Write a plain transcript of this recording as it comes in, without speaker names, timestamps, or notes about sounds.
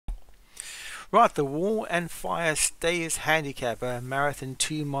Right, the War and Fire Stayers Handicap, a marathon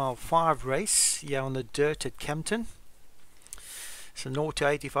 2-mile 5 race here on the dirt at Kempton. So 0 to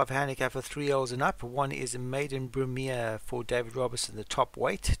 85 handicap for 3-year-olds and up. 1 is a maiden Brumere for David Robertson, the top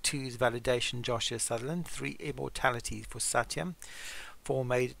weight. 2 is Validation, Joshua Sutherland. 3 Immortality for Satyam. 4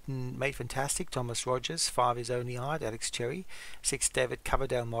 made Fantastic, Thomas Rogers. 5 is Only Hard, Alex Cherry. 6 David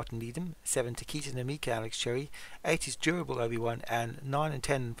Coverdale, Martin Needham. 7 Takita Namika, Alex Cherry. 8 is Durable, Obi-Wan. And 9 and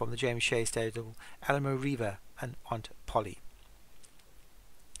 10 from the James Shea stable, Alamo Riva and Aunt Polly.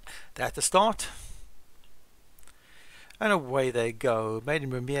 That's the start. And away they go.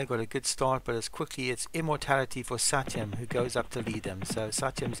 Maiden Ramir got a good start, but as quickly it's Immortality for Satyam who goes up to lead them. So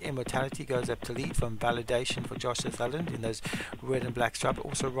Satyam's Immortality goes up to lead from Validation for Josh Sutherland in those red and black stripes.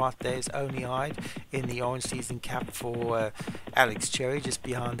 Also right there is Only Eyed in the orange season cap for Alex Cherry. Just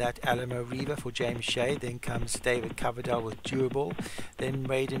behind that, Alamo Riva for James Shea. Then comes David Coverdale with Durable. Then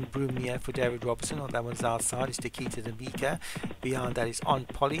Maiden Brumia for David Robertson. On that one's outside is Takita Namika. Behind that is Aunt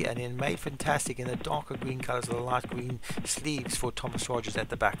Polly. And then Made Fantastic in the darker green colours of the light green sleeves for Thomas Rogers at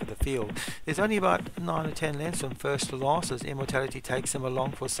the back of the field. There's only about 9 or 10 lengths from first to last as Immortality takes them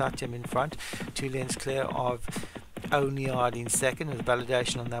along for Satyam in front, 2 lengths clear of Only Eyed in second with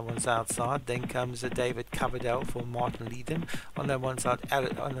Validation on that one's outside. Then comes David Coverdale for Martin Leadham. On that one side,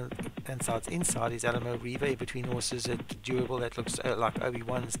 inside is Alamo Riva. In between horses Durable that looks like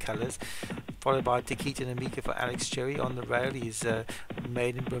Obi-Wan's colours. Followed by Takita Namika for Alex Cherry. On the rail is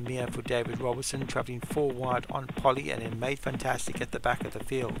Maiden Brumia for David Robertson, travelling 4 wide on Polly, and then Made Fantastic at the back of the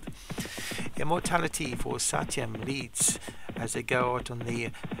field. Immortality for Satyam leads as they go out on the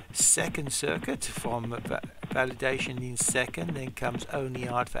second circuit from Validation in second. Then comes Only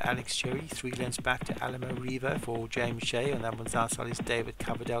Art for Alex Cherry, 3 lengths back to Alamo Riva for James Shea. On that one's outside is David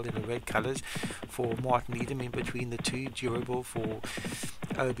Coverdale in the red colours for Martin Needham. In between the two, Durable for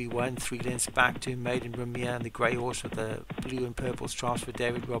Obi-Wan, 3 lengths back to Maiden Brumia and the grey horse with the blue and purple stripes for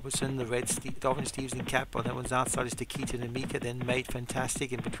David Robertson. The red Dolphin Steves in cap. On that one's outside is Takita Namika. Then Made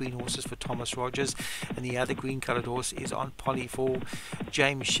Fantastic in between horses for Thomas Rogers, and the other green coloured horse is on Polly for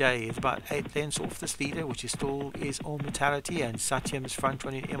James Shea. It's about 8 lengths off this leader, which is still Immortality, and Satyam's front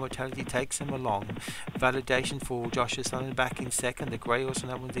running Immortality takes him along. Validation for Joshua Sutherland back in second. The grey horse on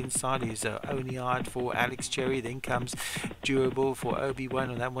that one's inside is Only Eyed for Alex Cherry. Then comes Durable for Obi-Wan.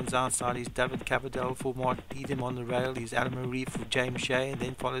 On that one's outside is David Coverdale for Martin Needham. On the rail is Alamo Reeve for James Shea, and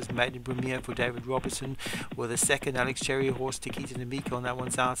then follows Maiden Brumia for David Robertson with a second Alex Cherry horse, Takita Namika. On that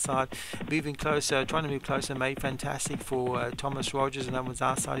one's outside, moving closer, trying to move closer, Made Fantastic for Thomas Rogers, and that one's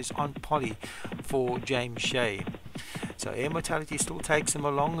outside is on Polly for James Shea. So Immortality still takes them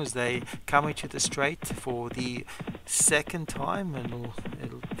along as they come into the straight for the second time, and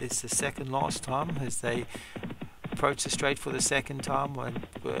it's the second last time as they approach the straight for the second time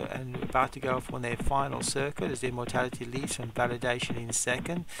and about to go off on their final circuit as Immortality leads from Validation in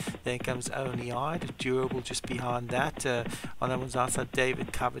second. Then comes Only Eyed, Durable just behind that. On that one's outside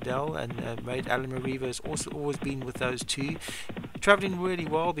David Coverdale, and Alamo Riva has also always been with those two. Travelling really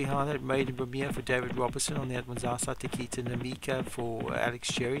well behind that, Maiden Brumia for David Robertson. On the other one's outside Takita Namika for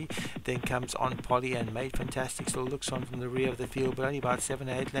Alex Cherry. Then comes On Polly, and Made Fantastic still looks on from the rear of the field, but only about 7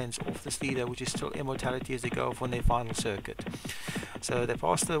 or 8 lengths off this leader, which is still Immortality as they go off on their final circuit. So they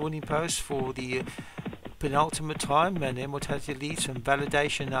passed the winning post for the penultimate time, and Immortality leads from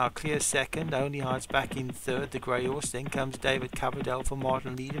Validation now clear second. Only Hides back in third, the grey horse. Then comes David Coverdale for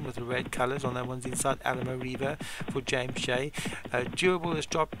Martin Leadham with the red colours. On that one's inside Alamo Riva for James Shea. Durable has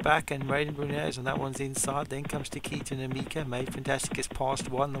dropped back, and Maiden Brunez on that one's inside. Then comes Takita Namika. Made Fantastic has passed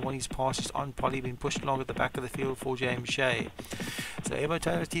one. The one he's passed is on Polly, being pushed along at the back of the field for James Shea. So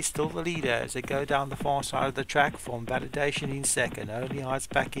Immortality is still the leader as they go down the far side of the track from Validation in second. Only Hides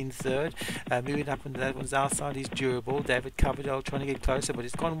back in third. Moving up into that one's outside is Durable. David Coverdale trying to get closer, but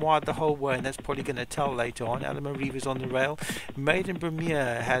it's gone wide the whole way, and that's probably going to tell later on. Alamo Riva's on the rail. Maiden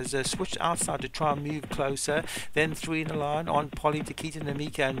Brumia has switched outside to try and move closer. Then 3 in a line on Polly, Takita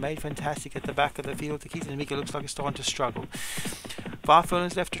Namika, and Made Fantastic at the back of the field. Takita Namika looks like it's starting to struggle. 5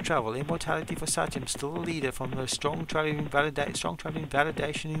 furlongs left to travel. Immortality for Satyam still the leader from the strong travelling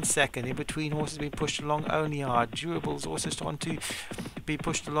Validation in second. In between horses being pushed along Only Hard. Durable's also starting to be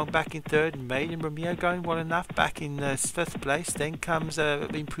pushed along back in third. Maiden Brumia going well enough back in 5th place. Then comes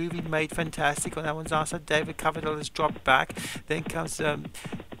improving Made Fantastic. On that one's outside, David Coverdale has dropped back. Then comes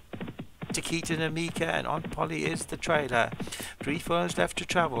Takita Namika, and on Polly is the trailer. 3 furlongs left to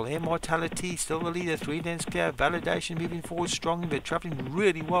travel. Immortality still the leader, 3 lengths clear. Validation moving forward strongly, but travelling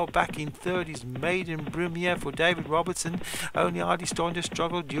really well back in third is Maiden Brumier for David Robertson. Only Artie starting to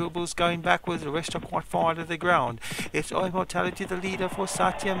struggle. Durables going backwards. The rest are quite far to the ground. It's Immortality the leader for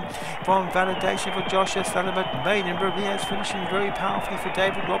Satyam. From Validation for Joshua Salamat. Maiden Brumier is finishing very powerfully for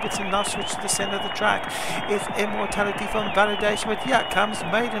David Robertson. Now switch to the centre of the track. It's Immortality from Validation, but here comes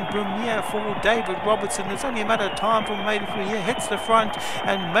Maiden Brumier for David Robertson. It's only a matter of time for Maiden Brumier hits the front,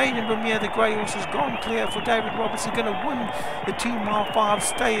 and Maiden Brumier, the grey horse, has gone clear for David Robertson. Going to win the 2 mile 5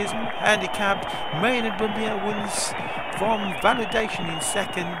 stayers handicap. Maiden Brumier wins from Validation in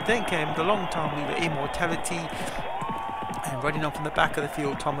second. Then came the long time leader Immortality. And running on from the back of the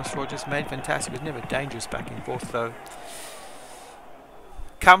field, Thomas Rogers made fantastic. Was never dangerous back and forth though.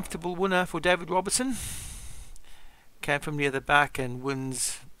 Comfortable winner for David Robertson. Came from near the back and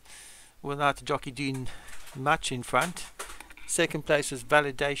wins without the jockey doing much in front. Second place was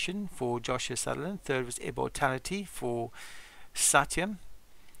Validation for Joshua Sutherland. Third was Immortality for Satyam.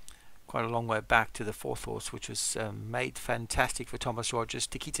 Quite a long way back to the 4th horse, which was made fantastic for Thomas Rogers.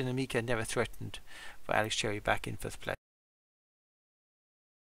 Takita Namika never threatened for Alex Cherry back in 5th place.